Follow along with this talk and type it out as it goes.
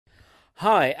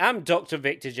Hi, I'm Dr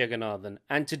Victor Jeganathan,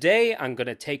 and today I'm going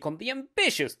to take on the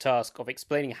ambitious task of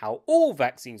explaining how all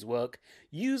vaccines work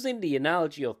using the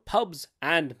analogy of pubs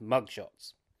and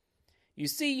mugshots. You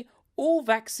see, all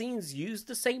vaccines use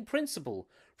the same principle,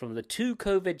 from the 2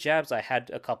 COVID jabs I had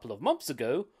a couple of months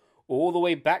ago, all the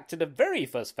way back to the very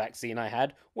first vaccine I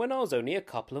had when I was only a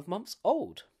couple of months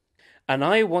old. And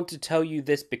I want to tell you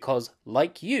this because,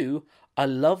 like you, I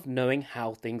love knowing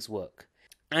how things work.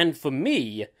 And for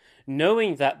me,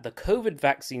 knowing that the COVID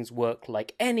vaccines work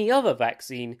like any other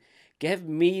vaccine gave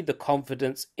me the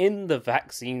confidence in the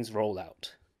vaccine's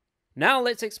rollout. Now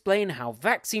let's explain how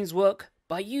vaccines work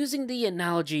by using the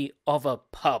analogy of a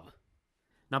pub.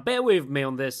 Now bear with me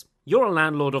on this. You're a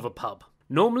landlord of a pub.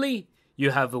 Normally,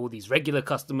 you have all these regular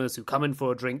customers who come in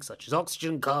for a drink such as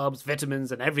oxygen, carbs,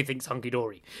 vitamins, and everything's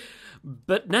hunky-dory.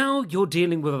 But now you're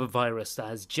dealing with a virus that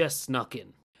has just snuck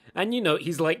in. And you know,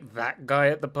 he's like that guy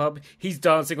at the pub. He's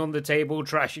dancing on the table,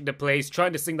 trashing the place,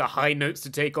 trying to sing the high notes to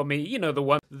take on me. You know, the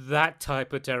one. That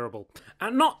type of terrible.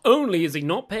 And not only is he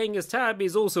not paying his tab,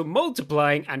 he's also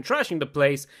multiplying and trashing the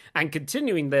place and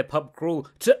continuing their pub crawl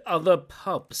to other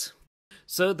pubs.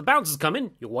 So the bouncers come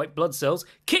in, your white blood cells,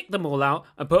 kick them all out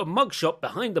and put a mugshot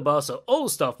behind the bar so all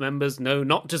staff members know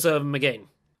not to serve them again.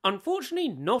 Unfortunately,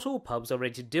 not all pubs are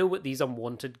ready to deal with these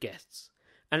unwanted guests.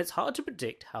 And it's hard to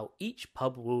predict how each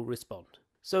pub will respond.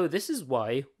 So this is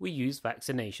why we use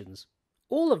vaccinations.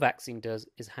 All a vaccine does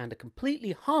is hand a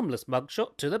completely harmless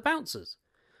mugshot to the bouncers,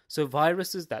 so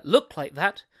viruses that look like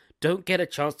that don't get a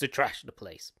chance to trash the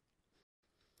place.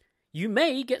 You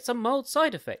may get some mild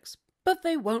side effects, but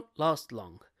they won't last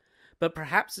long. But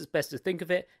perhaps it's best to think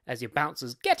of it as your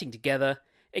bouncers getting together,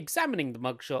 examining the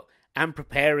mugshot, and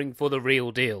preparing for the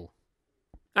real deal.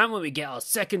 And when we get our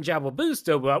second jab or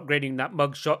booster, we're upgrading that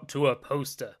mugshot to a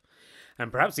poster.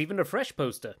 And perhaps even a fresh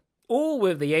poster. All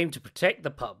with the aim to protect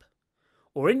the pub.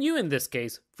 Or in you in this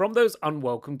case, from those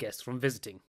unwelcome guests from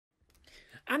visiting.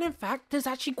 And in fact, there's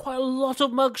actually quite a lot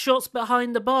of mugshots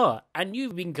behind the bar. And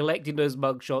you've been collecting those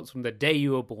mugshots from the day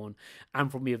you were born. And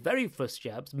from your very first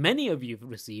jabs, many of you have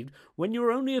received when you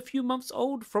were only a few months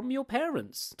old from your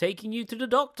parents, taking you to the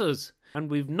doctors.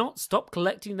 And we've not stopped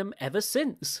collecting them ever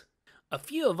since. A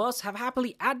few of us have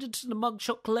happily added to the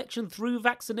mugshot collection through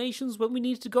vaccinations when we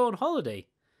needed to go on holiday.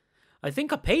 I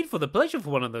think I paid for the pleasure for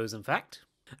one of those, in fact.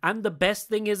 And the best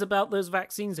thing is about those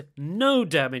vaccines, no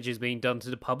damage is being done to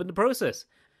the pub in the process.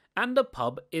 And the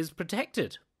pub is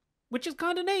protected, which is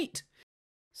kind of neat.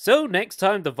 So next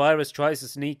time the virus tries to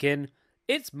sneak in,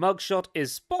 its mugshot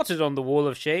is spotted on the wall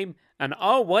of shame and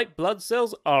our white blood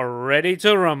cells are ready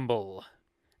to rumble.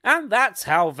 And that's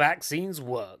how vaccines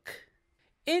work.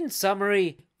 In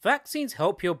summary, vaccines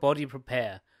help your body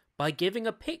prepare by giving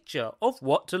a picture of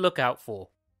what to look out for.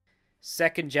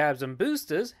 Second jabs and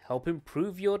boosters help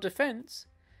improve your defense,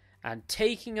 and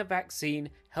taking a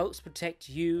vaccine helps protect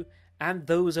you and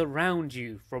those around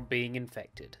you from being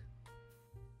infected.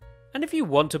 And if you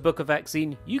want to book a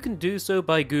vaccine, you can do so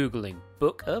by Googling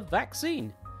 "book a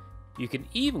vaccine." You can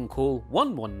even call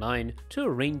 119 to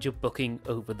arrange a booking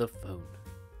over the phone.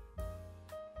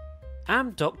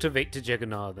 I'm Dr Victor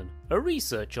Jeganathan, a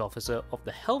research officer of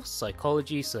the Health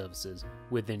Psychology Services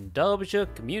within Derbyshire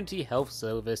Community Health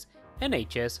Service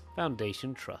NHS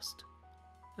Foundation Trust.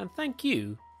 And thank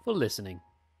you for listening.